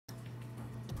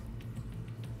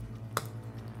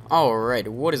Alright,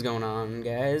 what is going on,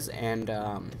 guys? And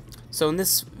so in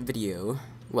this video,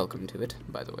 welcome to it,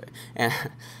 by the way.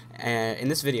 In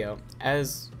this video,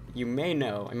 as you may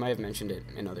know, I might have mentioned it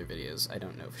in other videos, I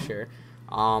don't know for sure.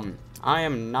 I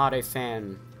am not a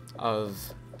fan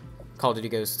of Call of Duty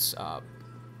Ghosts,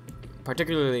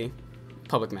 particularly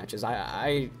public matches.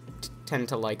 I tend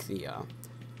to like the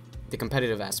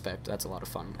competitive aspect. That's a lot of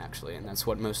fun, actually, and that's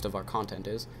what most of our content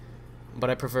is. But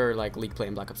I prefer like League Play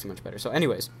and Black Ops 2 much better. So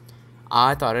anyways,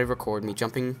 I thought I'd record me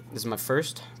jumping. This is my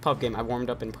first pub game. I warmed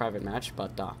up in private match,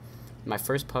 but my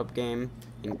first pub game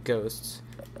in Ghosts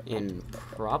in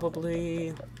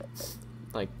probably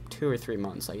like 2 or 3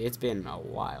 months. Like, it's been a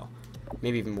while,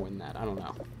 maybe even more than that. I don't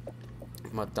know.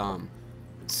 But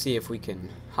let's see if we can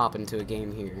hop into a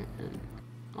game here. And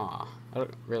I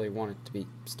don't really want it to be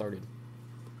started.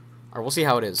 Or we'll see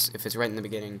how it is. If it's right in the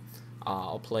beginning,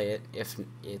 I'll play it. If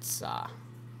it's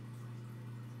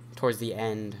towards the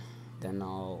end, then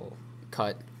I'll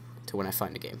cut to when I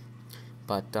find a game.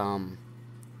 But I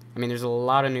mean, there's a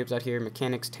lot of noobs out here.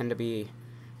 Mechanics tend to be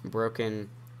broken,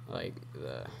 like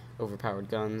the overpowered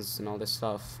guns and all this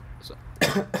stuff. So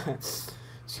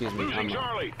excuse me, I'm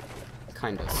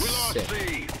kind of sick.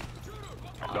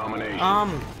 Domination.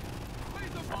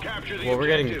 Well, we're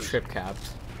getting trip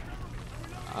capped.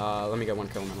 Let me get 1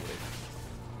 kill and then I'll leave.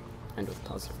 And with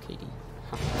positive KD.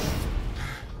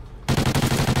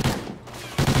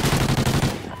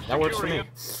 That works for me.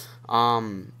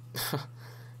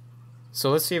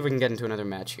 So let's see if we can get into another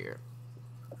match here.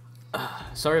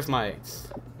 Sorry if my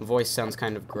voice sounds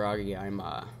kind of groggy. I'm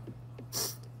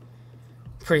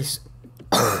pretty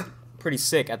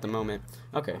sick at the moment.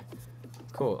 Okay,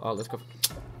 cool. Oh, let's go.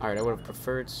 All right, I would have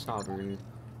preferred Sovereign.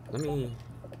 Let me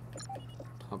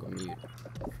toggle mute.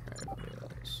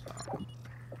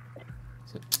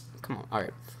 Come on,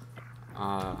 alright.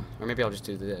 Or maybe I'll just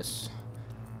do this.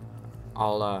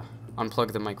 I'll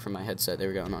unplug the mic from my headset. There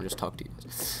we go, and I'll just talk to you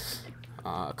guys.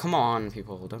 Come on,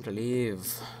 people, don't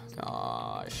leave.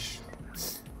 Gosh.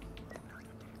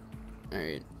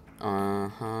 Alright.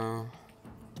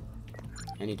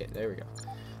 Any day. There we go.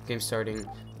 Game starting.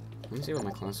 Let me see what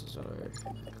my classes are.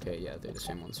 Okay, yeah, they're the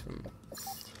same ones from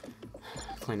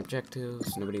Claim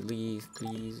Objectives. Nobody leave,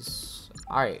 please.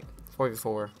 Alright,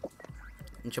 4v4.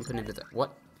 I'm jumping into that. What?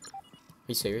 Are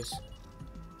you serious?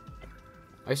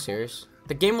 Are you serious?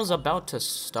 The game was about to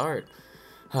start.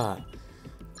 Okay.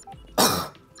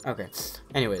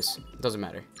 Anyways, doesn't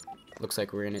matter. Looks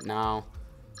like we're in it now.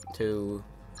 2,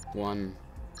 1.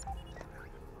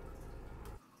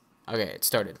 Okay, it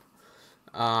started.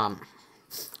 So I'm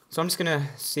just gonna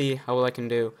see how well I can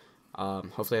do.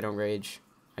 Hopefully I don't rage.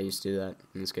 I used to do that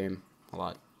in this game a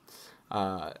lot.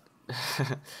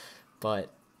 But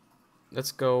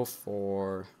let's go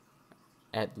for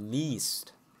at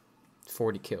least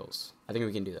 40 kills. I think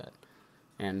we can do that.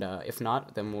 And if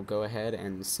not, then we'll go ahead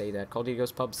and say that Call of Duty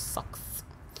Ghosts Pub sucks.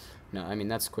 No, I mean,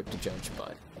 that's quick to judge,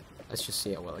 but let's just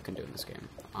see how well I can do in this game.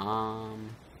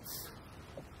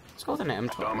 Let's go with an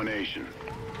M12. Domination.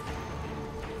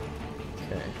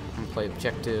 Okay, I'm gonna play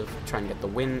objective, try and get the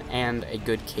win and a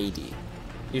good KD.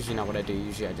 Usually not what I do,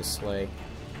 usually I just slay.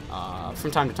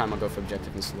 From time to time I'll go for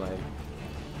objective and slay.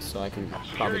 So I can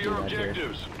probably do that here.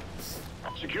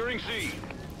 Securing C. C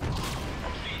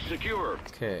secure.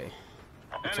 Okay.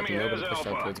 Except nobody pushed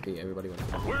out towards B. Everybody went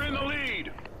for the We're in the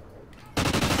lead.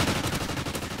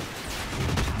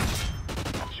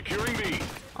 Securing B.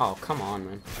 Oh, come on,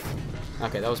 man.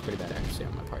 Okay, that was pretty bad accuracy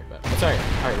on my part, but it's alright.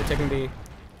 Alright, we're taking B.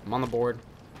 I'm on the board.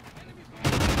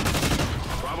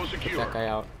 Bravo secure. Take that guy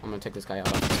out. I'm gonna take this guy out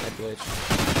off this head glitch.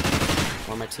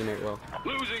 Or my teammate will.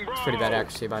 It's pretty bad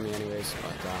accuracy by me anyways,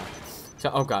 but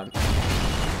so, oh god.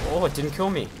 Oh, it didn't kill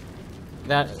me.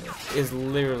 That is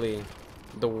literally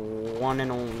the one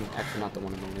and only, actually not the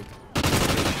one and only.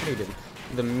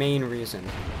 The main reason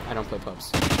I don't play pubs.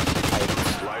 Sleight of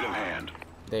hand.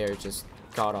 They are just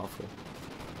god awful.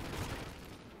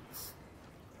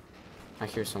 I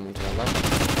hear someone to the left.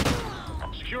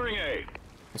 Securing A.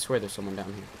 I swear there's someone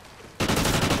down here.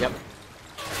 Yep.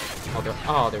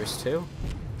 Oh, there's 2?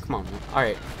 Come on, man.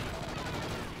 Alright.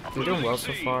 I'm doing well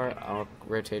so far. I'll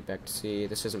rotate back to C.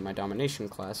 This isn't my domination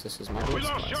class. This is my blitz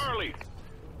class. Charlie.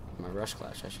 My rush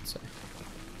class, I should say.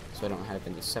 So I don't have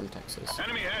any Semtexes.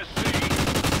 Enemy has C.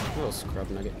 A little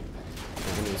scrub nugget.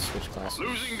 I need to switch classes.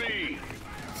 Losing B.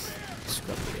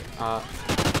 Scrub nugget.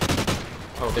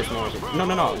 Oh, there's more. No,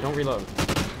 don't reload.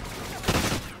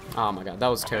 Oh my god, that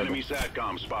was terrible.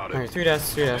 Alright, 3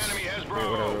 deaths. Alright,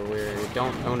 whatever. We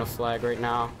don't own a flag right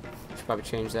now. Should probably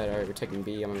change that. Alright, we're taking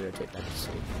B. I'm gonna rotate back to C.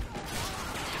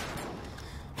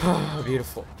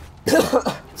 Beautiful.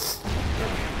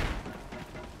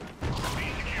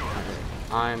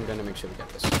 I'm gonna make sure we get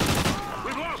this.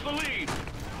 We've lost the lead.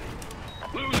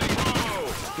 Losing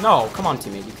Bravo. No, come on,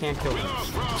 teammate. You can't kill him.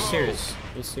 lost Bravo. Are you serious?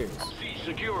 Are you serious? C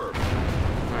secure.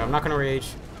 Alright, I'm not gonna rage.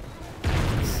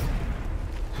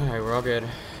 Alright, we're all good.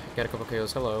 Got a couple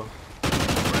kills. Hello.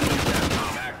 Friendly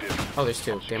SATCOM active. Oh, there's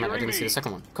 2. Damn it, I didn't see the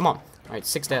second one. Come on. Alright,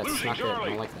 6 deaths. Losing Not good. I Charlie.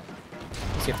 don't like that.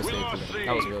 Let's see if this We nade lost can do C. it.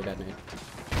 That was a really bad nade.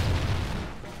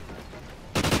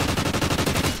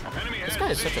 Enemy This has guy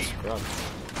is C. such a scrub.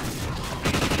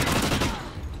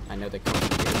 I know they come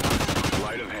from here.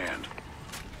 Sleight of hand.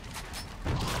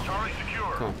 Charlie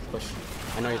secure. Come on, push.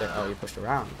 I know you're there. Oh, you pushed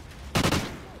around.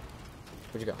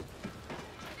 Where'd you go?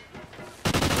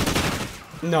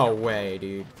 No way,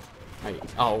 dude.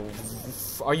 Oh,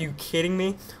 are you kidding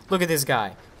me? Look at this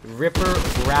guy. Ripper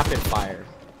rapid fire.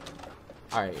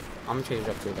 Alright, I'm gonna change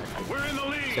it up to it actually. We're in the So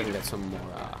I can lead. get some more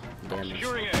damage.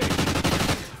 Securing A.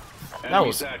 That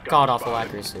was SATCOM god-awful spotted.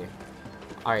 accuracy.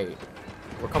 Alright,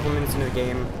 we're a couple minutes into the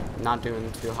game. Not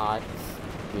doing too hot.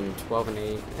 I mean, 12 and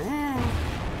 8.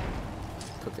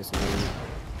 Cook this in.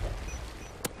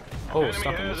 Oh, Enemy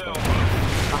stuck in has this one.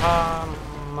 Alpha. Haha,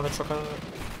 mother trucker.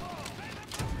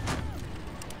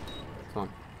 Come on.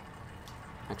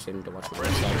 Actually, I need to watch my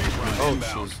Friendly side. space run Oh,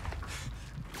 inbound. jeez.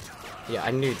 Yeah,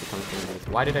 I knew to come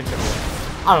through. Why did I jump away?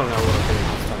 I don't know what I'm doing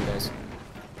last time, guys.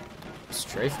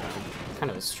 Strafe, man. What kind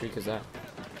of a streak is that?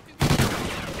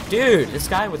 Dude, this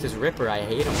guy with his Ripper, I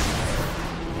hate him.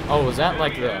 Oh, was that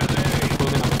like the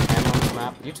equivalent of a cam on this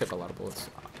map? You took a lot of bullets.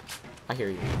 I hear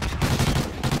you.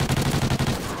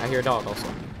 I hear a dog also.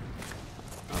 Oh,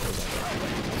 what was that?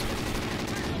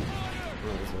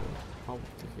 What is it? Oh,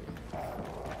 here.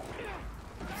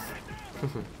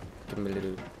 Give him a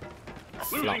little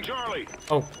Losing flop. Charlie.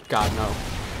 Oh, God, no.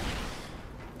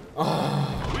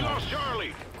 Oh, We lost Charlie.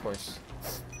 of course.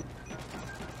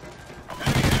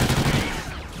 Enemy has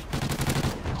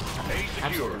A. A secure.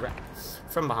 Absolutely right.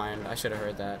 From behind. I should have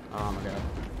heard that. Oh, my God.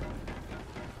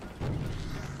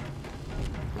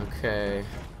 Okay.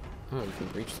 Oh, we can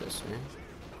breach this, right?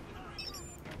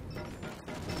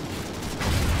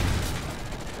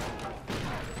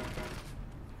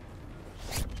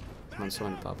 Come on,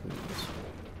 someone pop into this.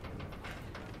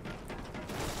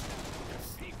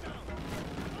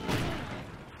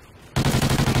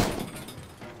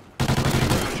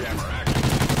 Ground jammer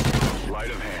active. Sleight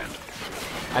of hand.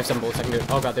 I have some bullets I can do.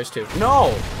 Oh god, there's 2.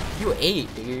 No! You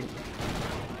ate, dude.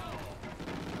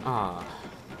 Ah.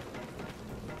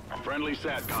 Friendly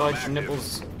SATCOM Fudge active.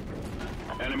 nipples.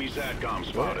 Enemy SATCOM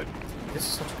spotted. This is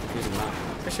such a confusing map.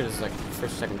 Pretty sure this is like the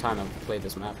first or second time I've played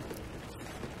this map.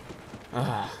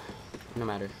 Ah. No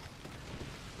matter.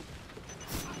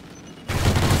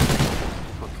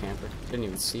 Oh, camper. Didn't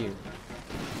even see you.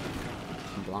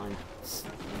 I'm blind.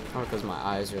 Oh, because my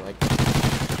eyes are like...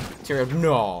 Tear up.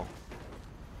 No!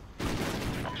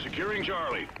 Securing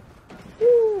Charlie.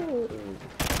 Ooh. Losing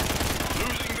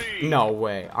B. No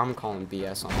way. I'm calling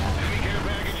BS on that. Enemy care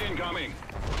package incoming.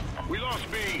 We lost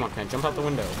B. Come on, can I jump out the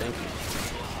window? Thank you.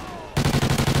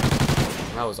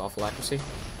 That was awful accuracy.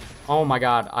 Oh my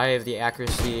god, I have the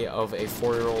accuracy of a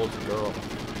 4-year-old girl.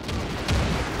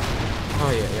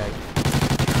 Oh yeah, yeah.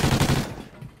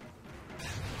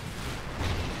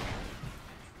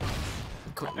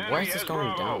 Come on, why is this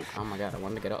going down? Oh my god, I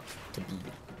wanted to get up to B.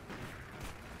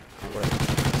 Alright, whatever.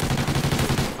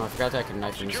 Oh, I forgot that I could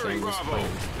knife in this game in this plane.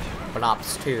 But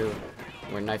Ops 2,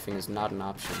 where knifing is not an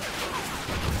option.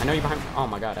 I know you're behind. Oh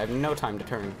my god, I have no time to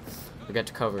turn or get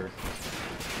to cover.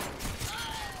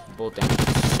 Bullet damage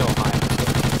is so high.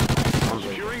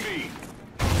 Securing B.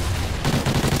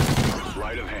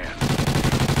 Sleight of hand.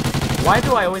 Why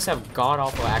do I always have god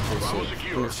awful accuracy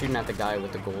when I'm shooting at the guy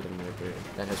with the golden Ripper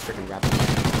that has freaking rapid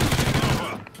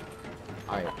fire?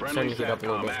 Alright, starting Friendly to heat up a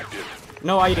little SATCOM bit. active.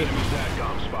 No, I didn't. Enemy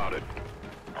SATCOM spotted.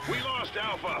 We lost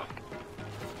Alpha.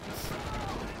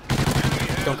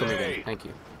 Don't come A. again. Thank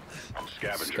you.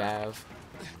 Scavenger. Scav.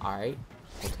 Alright,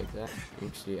 we'll take that.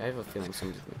 Actually, I have a feeling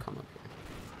somebody's gonna come up here.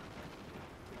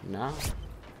 No?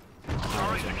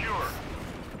 Charlie secure.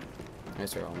 I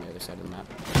guess they're all on the other side of the map.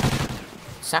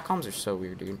 Satcoms are so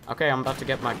weird, dude. Okay, I'm about to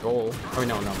get my goal. Oh,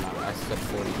 no, no, no. I said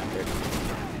 40, not 30.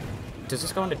 Does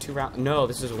this go into 2 rounds? No,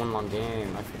 this is one long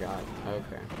game. I forgot.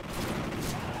 Okay.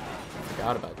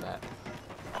 Forgot about that.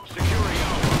 Securing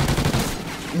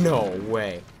Alpha. No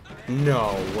way.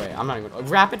 No way. I'm not even...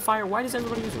 Rapid fire? Why does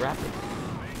everybody use rapid?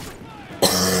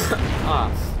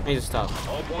 I need to stop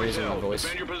All points raising my held. voice.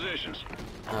 Defend your positions.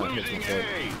 It's my Losing throat. A.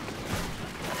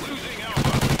 Losing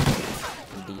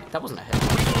Alpha. Indeed. That wasn't a hit. We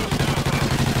lost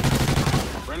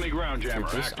Alpha. Friendly ground jammer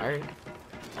active. Alright.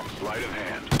 Sleight of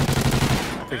hand.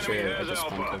 Pretty sure Enemy I has just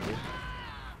spawned Alpha. over.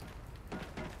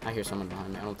 I hear someone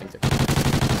behind me. I don't think they're coming.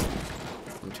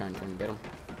 I'm trying to get him.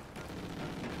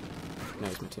 No,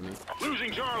 it's my teammate.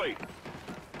 Losing Charlie.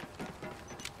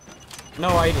 No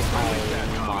ID.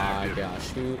 Oh my gosh.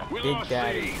 Who? Big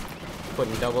Daddy.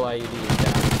 Putting double IEDs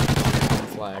down on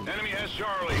the flag. Enemy has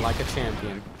Charlie. Like a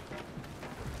champion.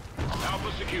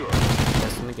 Alpha secure.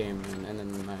 Best in the game. And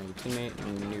then my teammate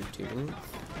and new team.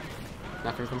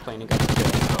 Not gonna complain, he got the kill.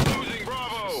 Losing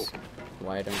Bravo.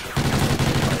 Why I don't get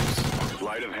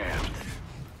Sleight of hand.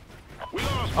 We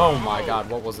lost Oh Bravo. my god,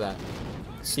 what was that?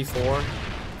 C4? For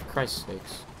Christ's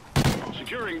sakes.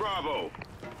 Securing Bravo.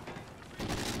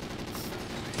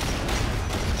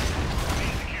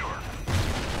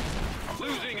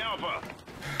 Losing Alpha.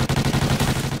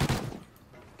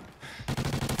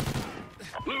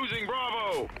 Losing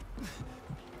Bravo.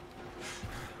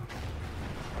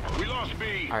 We lost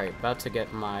B. Alright, about to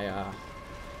get my,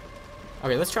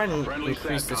 Okay, let's try and Friendly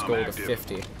increase this SATCOM goal to active.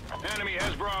 50. Enemy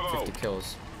has Bravo. 50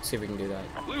 kills. See if we can do that.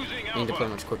 Losing I need to play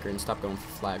Alpha. much quicker and stop going for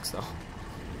flags, though.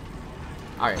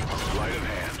 Alright. Sleight of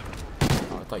hand.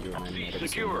 Oh, I thought you were my C mate.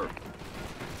 secure.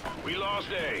 We lost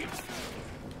A.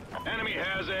 Enemy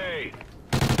has A.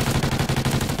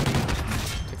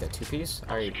 Take that 2-piece.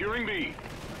 Alright. Securing B.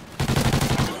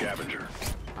 Scavenger.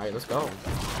 Alright, let's go.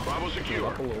 Bravo Move secure.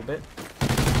 up a little bit.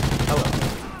 Hello.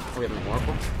 Oh, we have an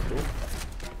Oracle. Cool.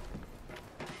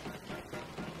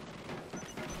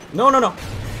 No, no, no!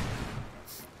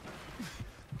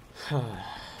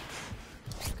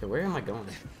 Okay, where am I going?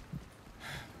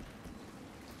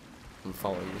 I'm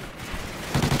following you.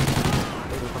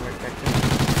 Wait, we'll come right back to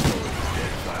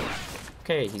me.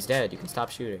 Okay, he's dead. You can stop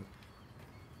shooting.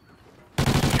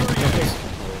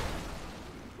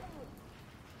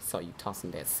 Saw you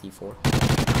tossing that C4.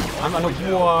 I'm on a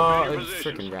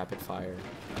freaking rapid fire.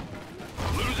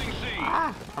 Losing C.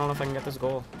 Ah, I don't know if I can get this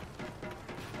goal.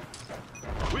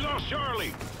 We lost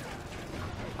Charlie.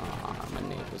 My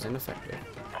name was ineffective.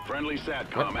 Friendly What?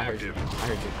 SATCOM I heard you. active. I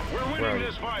heard you. We're Where are winning you?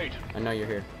 this fight. I know you're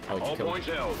here. Oh, did you All kill points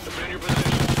him? held. Defend your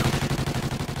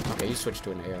position. Okay, you switched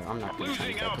to an AR. I'm not gonna change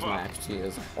Losing that because my Alpha. XP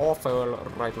is awful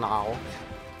right now.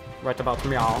 Right about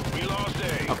meow. We lost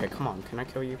A. Okay, come on. Can I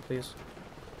kill you, please?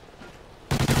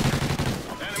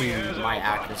 Enemy Dude, has my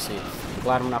Alpha. accuracy. I'm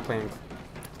glad I'm not playing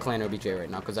Clan OBJ right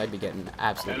now because I'd be getting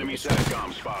absolutely Enemy destroyed.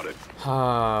 SATCOM spotted.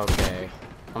 Okay.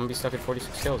 I'm gonna be stuck at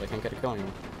 46 kills. I can't get a kill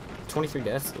anymore. 23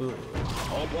 deaths? Ugh.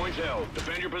 All points held.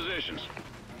 Defend your positions.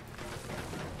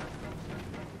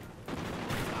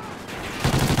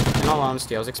 In all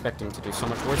honesty, I was expecting to do so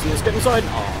much worse than this. Get inside!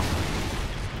 Aw.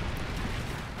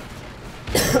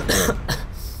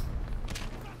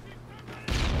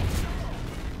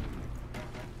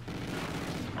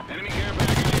 Enemy care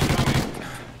package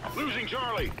incoming. Losing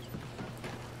Charlie.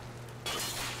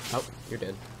 Oh, you're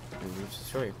dead. I'm gonna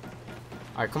destroy you.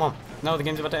 Alright, come on. No, the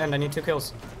game's about to end. I need 2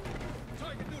 kills.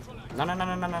 No, no, no,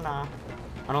 no, no, no, no.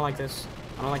 I don't like this.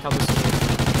 I don't like how this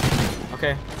is.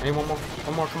 Okay, I need one more.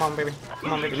 One more. Come on, baby.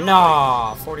 Come on, baby.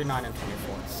 No! 49 and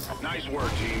 24. Nice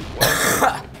work, team.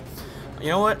 Well, You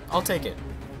know what? I'll take it.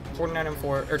 49 and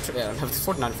 4. Or, yeah,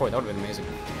 49 and 4. That would have been amazing.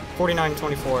 49 and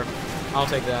 24. I'll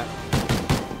take that.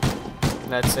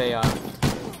 That's a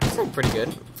pretty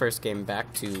good first game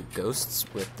back to Ghosts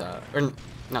with, or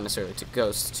not necessarily to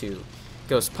Ghosts, to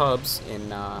Ghost Pubs in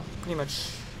pretty much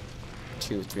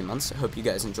 2 or 3 months. I hope you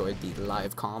guys enjoyed the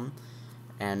live comm,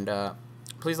 and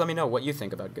please let me know what you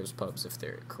think about Ghost Pubs, if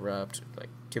they're corrupt, like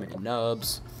too many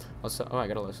nubs. Also, oh, I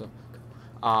got a list.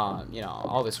 You know,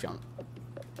 all this junk.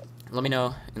 Let me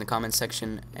know in the comments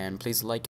section, and please like